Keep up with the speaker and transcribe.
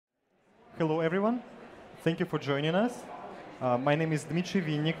Hello, everyone. Thank you for joining us. My name is Dmitry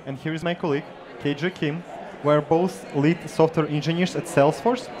Vinnik, and here is my colleague, KJ Kim. We're both lead software engineers at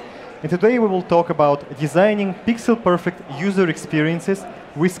Salesforce. And today we will talk about designing pixel-perfect user experiences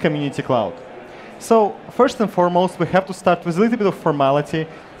with Community Cloud. So first and foremost, we have to start with a little bit of formality,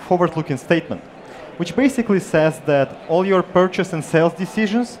 forward-looking statement, which basically says that all your purchase and sales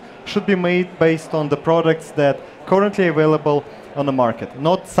decisions should be made based on the products that are currently available on the market,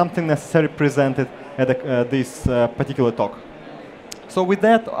 not something necessarily presented at this particular talk. So with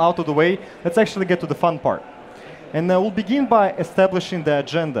that out of the way, let's actually get to the fun part. And we'll begin by establishing the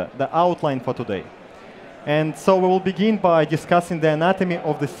agenda, the outline for today. And so we will begin by discussing the anatomy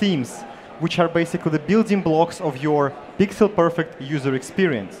of the themes, which are basically the building blocks of your pixel-perfect user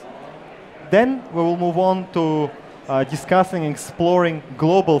experience. Then we will move on to discussing and exploring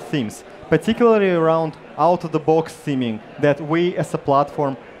global themes, particularly around out-of-the-box theming that we as a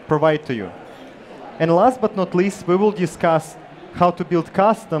platform provide to you. And last but not least, we will discuss how to build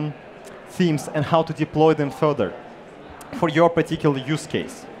custom themes and how to deploy them further for your particular use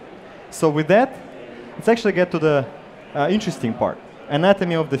case. So with that, let's actually get to the interesting part,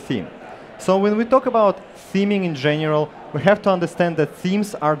 anatomy of the theme. So when we talk about theming in general, we have to understand that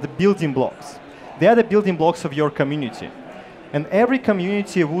themes are the building blocks. They are the building blocks of your community. And every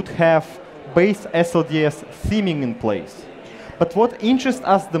community would have base SLDS theming in place. But what interests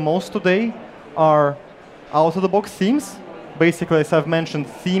us the most today are out-of-the-box themes. Basically, as I've mentioned,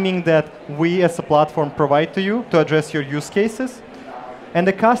 theming that we as a platform provide to you to address your use cases, and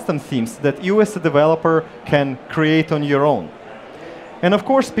the custom themes that you as a developer can create on your own. And of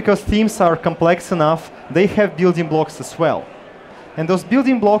course, because themes are complex enough, they have building blocks as well. And those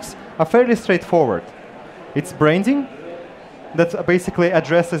building blocks are fairly straightforward. It's branding that basically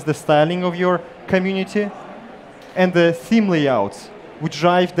addresses the styling of your community, and the theme layouts, which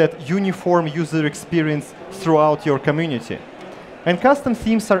drive that uniform user experience throughout your community. And custom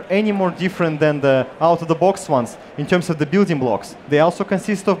themes are any more different than the out-of-the-box ones in terms of the building blocks. They also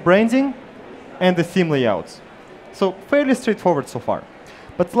consist of branding and the theme layouts. So fairly straightforward so far.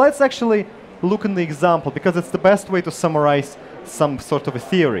 But let's actually look at the example, because it's the best way to summarize some sort of a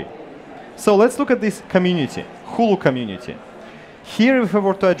theory. So let's look at this community, Hulu community. Here, if we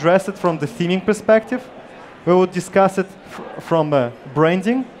were to address it from the theming perspective, we would discuss it from a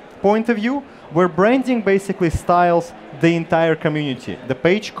branding point of view, where branding basically styles the entire community, the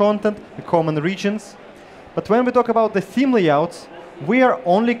page content, the common regions. But when we talk about the theme layouts, we are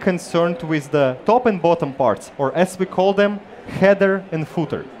only concerned with the top and bottom parts, or as we call them, header and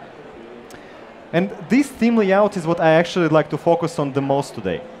footer. And this theme layout is what I actually like to focus on the most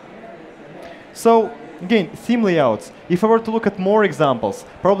today. So again, theme layouts. If I were to look at more examples,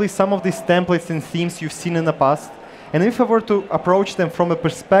 probably some of these templates and themes you've seen in the past, and if I were to approach them from a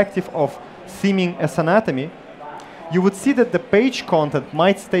perspective of theming as anatomy, you would see that the page content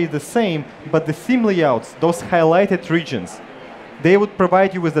might stay the same, but the theme layouts, those highlighted regions, they would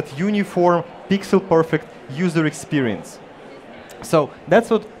provide you with that uniform, pixel-perfect user experience. So that's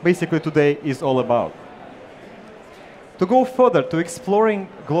what basically today is all about. To go further, to exploring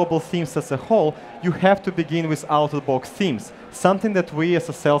global themes as a whole, you have to begin with out-of-the-box themes, something that we as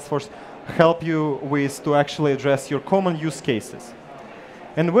a Salesforce help you with to actually address your common use cases.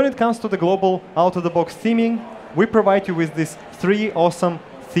 And when it comes to the global out-of-the-box theming, we provide you with these three awesome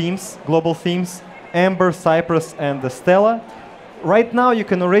themes, global themes, Amber, Cypress, and Stella. Right now, you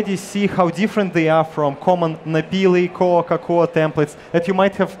can already see how different they are from common Napili, Koa, Kakua templates that you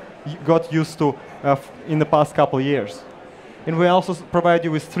might have got used to in the past couple of years. And we also provide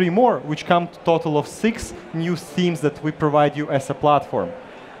you with three more, which come to a total of 6 new themes that we provide you as a platform: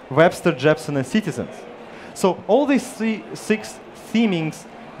 Webster, Jepson, and Citizens. So all these 6 themings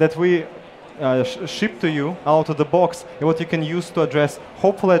that we ship to you out of the box are what you can use to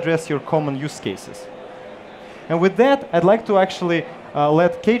hopefully address your common use cases. And with that, I'd like to actually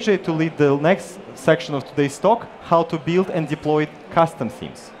let KJ to lead the next section of today's talk, how to build and deploy custom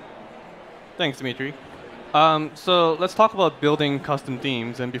themes. Thanks, Dmitry. So let's talk about building custom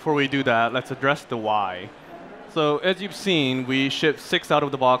themes. And before we do that, let's address the why. So as you've seen, we ship 6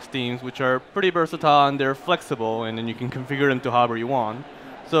 out-of-the-box themes, which are pretty versatile and they're flexible, and then you can configure them to however you want.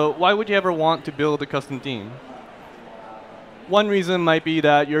 So why would you ever want to build a custom theme? One reason might be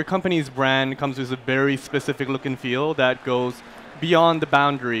that your company's brand comes with a very specific look and feel that goes beyond the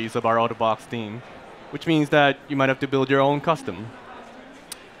boundaries of our out-of-the-box theme, which means that you might have to build your own custom.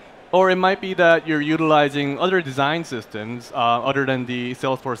 Or it might be that you're utilizing other design systems other than the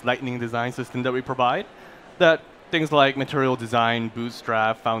Salesforce Lightning design system that we provide, that things like material design,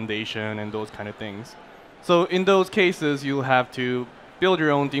 bootstrap, foundation, and those kind of things. So in those cases, you'll have to build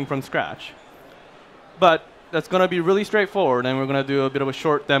your own theme from scratch. But that's going to be really straightforward, and we're going to do a bit of a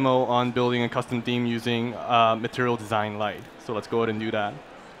short demo on building a custom theme using Material Design Lite. So let's go ahead and do that.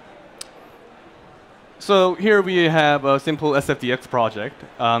 So here we have a simple SFDX project.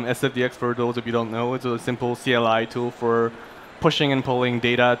 SFDX, for those of you who don't know, is a simple CLI tool for pushing and pulling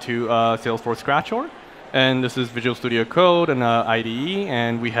data to Salesforce Scratch.org. And this is Visual Studio Code and IDE,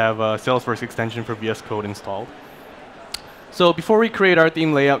 and we have a Salesforce extension for VS Code installed. So before we create our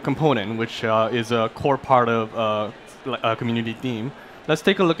theme layout component, which is a core part of a community theme, let's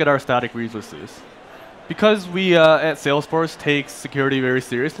take a look at our static resources. Because we at Salesforce take security very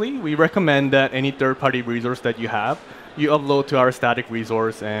seriously, we recommend that any third-party resource that you have, you upload to our static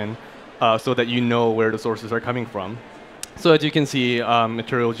resource, and so that you know where the sources are coming from. So as you can see,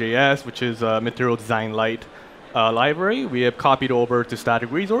 Material.js, which is a Material Design Lite library, we have copied over to static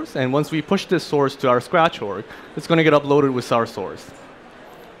resource. And once we push this source to our Scratch org, it's going to get uploaded with our source.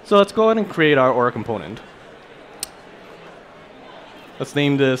 So let's go ahead and create our org component. Let's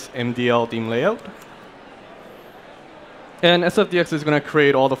name this MDL theme layout. And SFDX is going to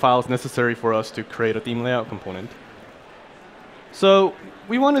create all the files necessary for us to create a theme layout component. So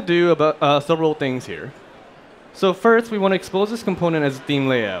we want to do about several things here. So first, we want to expose this component as a theme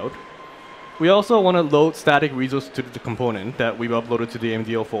layout. We also want to load static resources to the component that we've uploaded to the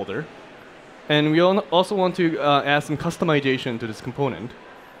MDL folder. And we also want to add some customization to this component.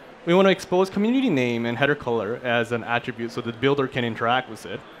 We want to expose community name and header color as an attribute so the builder can interact with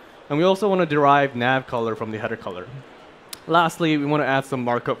it. And we also want to derive nav color from the header color. Lastly, we want to add some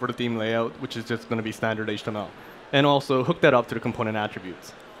markup for the theme layout, which is just going to be standard HTML. And also hook that up to the component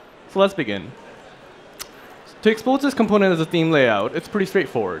attributes. So let's begin. To expose this component as a theme layout, it's pretty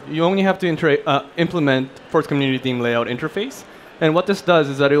straightforward. You only have to implement Force Community Theme Layout interface. And what this does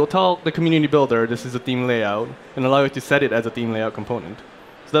is that it will tell the community builder this is a theme layout and allow you to set it as a theme layout component.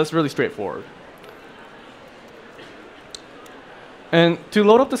 So that's really straightforward. And to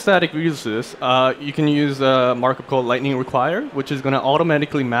load up the static resources, you can use a markup called lightning require, which is going to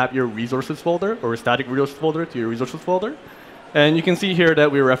automatically map your resources folder or static resources folder to your resources folder. And you can see here that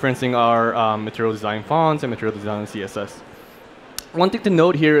we're referencing our material design fonts and material design CSS. One thing to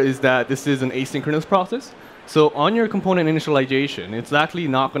note here is that this is an asynchronous process. So on your component initialization, it's actually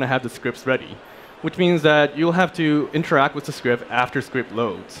not going to have the scripts ready, which means that you'll have to interact with the script after script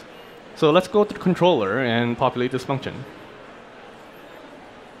loads. So let's go to the controller and populate this function.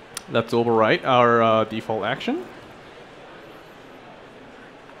 Let's overwrite our default action.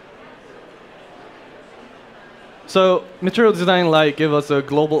 So Material Design Lite gives us a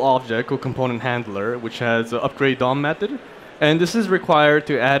global object called component handler, which has an upgrade DOM method. And this is required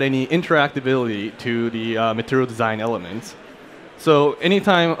to add any interactability to the material design elements. So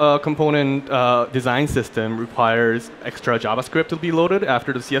anytime a component design system requires extra JavaScript to be loaded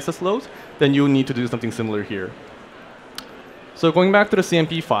after the CSS loads, then you'll need to do something similar here. So going back to the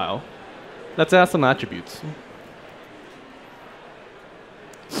CMP file, let's add some attributes.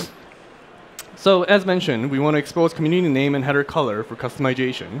 So as mentioned, we want to expose community name and header color for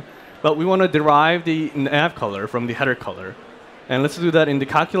customization. But we want to derive the nav color from the header color. And let's do that in the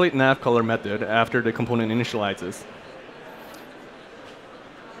calculate nav color method after the component initializes.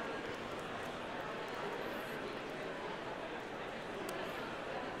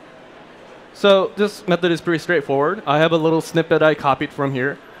 So this method is pretty straightforward. I have a little snippet I copied from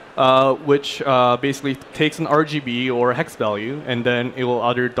here, which basically takes an RGB or a hex value, and then it will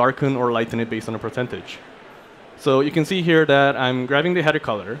either darken or lighten it based on a percentage. So you can see here that I'm grabbing the header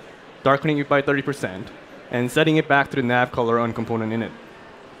color, darkening it by 30%, and setting it back to the nav color on component init.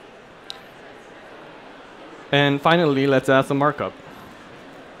 And finally, let's add some markup.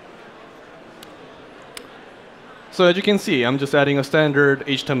 So as you can see, I'm just adding a standard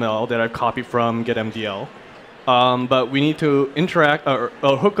HTML that I've copied from getMDL. But we need to interact or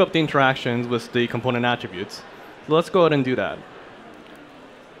hook up the interactions with the component attributes. So let's go ahead and do that.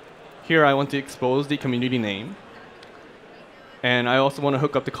 Here I want to expose the community name. And I also want to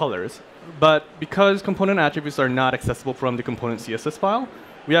hook up the colors. But because component attributes are not accessible from the component CSS file,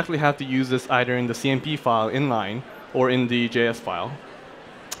 we actually have to use this either in the CMP file inline or in the JS file.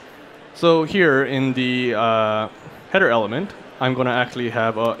 So here in the header element, I'm going to actually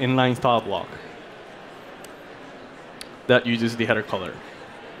have an inline style block that uses the header color.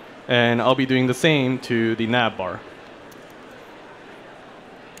 And I'll be doing the same to the nav bar.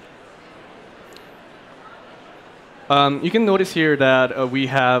 You can notice here that we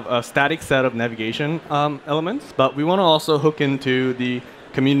have a static set of navigation elements, but we want to also hook into the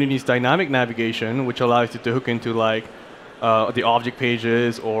community's dynamic navigation, which allows you to hook into like the object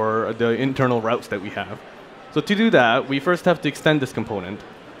pages or the internal routes that we have. So to do that, we first have to extend this component.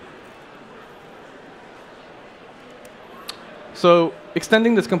 So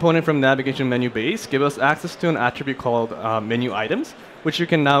extending this component from navigation menu base gives us access to an attribute called menu items, which you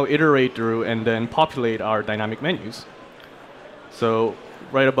can now iterate through and then populate our dynamic menus. So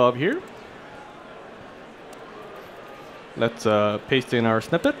right above here, let's paste in our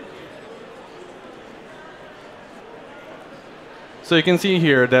snippet. So you can see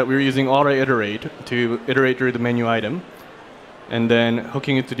here that we're using auto-iterate to iterate through the menu item, and then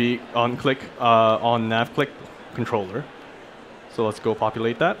hooking it to the on nav click controller. So let's go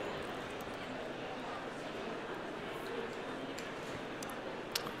populate that.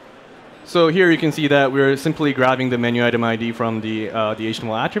 So here you can see that we're simply grabbing the menu item ID from the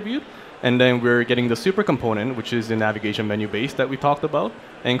HTML attribute, and then we're getting the super component, which is the navigation menu base that we talked about,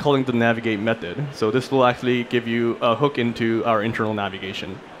 and calling the navigate method. So this will actually give you a hook into our internal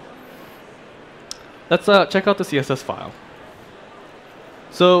navigation. Let's check out the CSS file.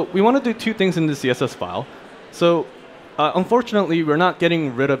 So we want to do two things in the CSS file. So unfortunately, we're not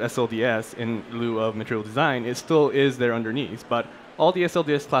getting rid of SLDS in lieu of material design. It still is there underneath, but all the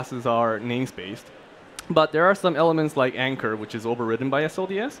SLDS classes are namespaced. But there are some elements like anchor, which is overridden by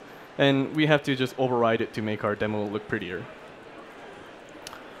SLDS, and we have to just override it to make our demo look prettier.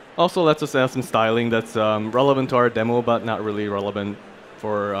 Also, let's just add some styling that's relevant to our demo, but not really relevant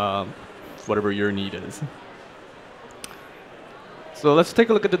for whatever your need is. So let's take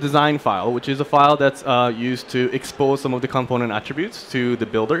a look at the design file, which is a file that's used to expose some of the component attributes to the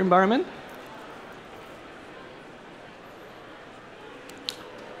builder environment.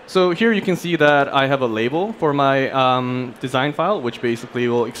 So here you can see that I have a label for my design file, which basically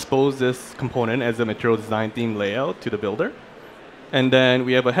will expose this component as a material design theme layout to the builder. And then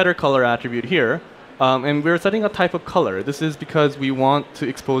we have a header color attribute here. And we're setting a type of color. This is because we want to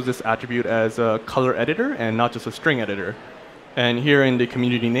expose this attribute as a color editor and not just a string editor. And here in the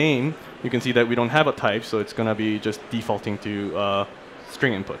community name, you can see that we don't have a type, so it's going to be just defaulting to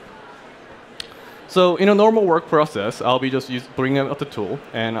string input. So in a normal work process, I'll be just bringing up the tool,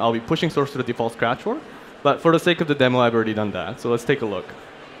 and I'll be pushing source to the default scratch work. But for the sake of the demo, I've already done that. So let's take a look.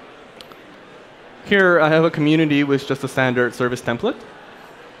 Here, I have a community with just a standard service template.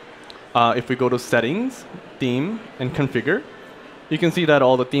 If we go to Settings, Theme, and Configure, you can see that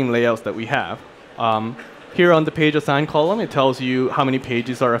all the theme layouts that we have. Here on the page assign column, it tells you how many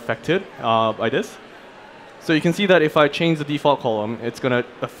pages are affected by this. So you can see that if I change the default column, it's going to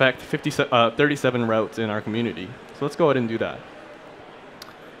affect 37 routes in our community. So let's go ahead and do that.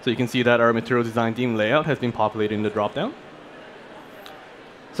 So you can see that our material design theme layout has been populated in the dropdown.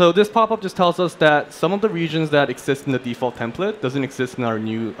 So this pop-up just tells us that some of the regions that exist in the default template doesn't exist in our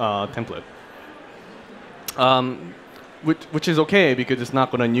new template. Which is OK, because it's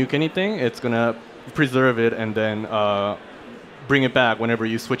not going to nuke anything. It's going to preserve it and then bring it back whenever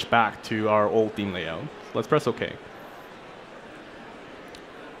you switch back to our old theme layout. Let's press OK.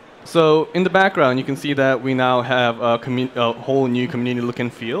 So in the background, you can see that we now have a whole new community look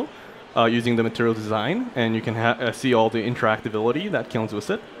and feel using the material design. And you can see all the interactability that comes with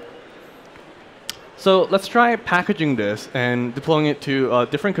it. So let's try packaging this and deploying it to a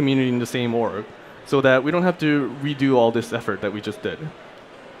different community in the same org so that we don't have to redo all this effort that we just did.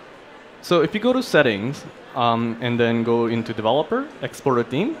 So if you go to Settings and then go into Developer, Export a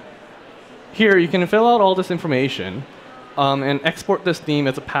Theme, here you can fill out all this information and export this theme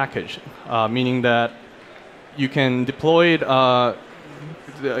as a package, meaning that you can deploy it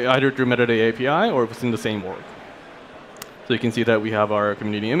either through Metadata API or within the same org. So you can see that we have our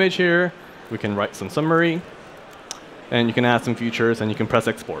community image here. We can write some summary. And you can add some features, and you can press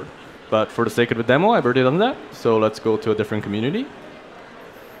export. But for the sake of the demo, I've already done that. So let's go to a different community.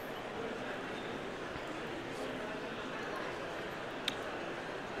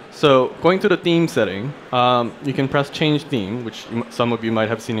 So going to the theme setting, you can press Change Theme, which some of you might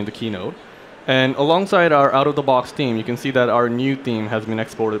have seen in the keynote. And alongside our out-of-the-box theme, you can see that our new theme has been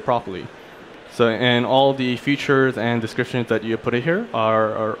exported properly. So, and all the features and descriptions that you put in here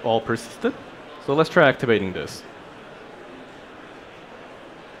are all persisted. So let's try activating this.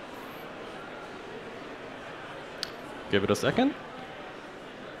 Give it a second.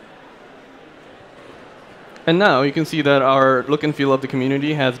 And now you can see that our look and feel of the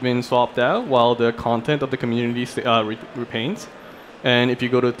community has been swapped out while the content of the community remains. And if you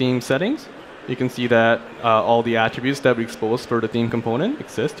go to theme settings, you can see that all the attributes that we exposed for the theme component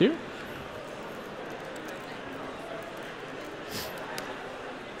exist here.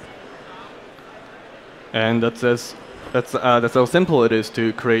 And that's how simple it is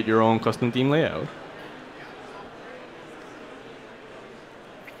to create your own custom theme layout.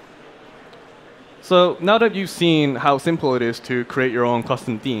 So now that you've seen how simple it is to create your own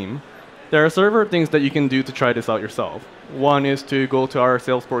custom theme, there are several things that you can do to try this out yourself. One is to go to our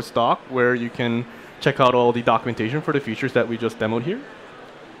Salesforce doc, where you can check out all the documentation for the features that we just demoed here.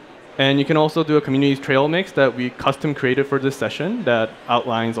 And you can also do a community trail mix that we custom created for this session that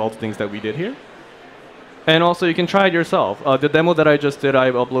outlines all the things that we did here. And also, you can try it yourself. The demo that I just did,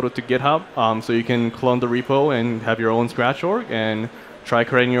 I've uploaded to GitHub, so you can clone the repo and have your own Scratch org and try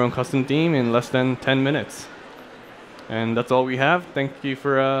creating your own custom theme in less than 10 minutes. And that's all we have. Thank you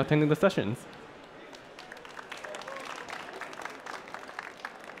for attending the sessions.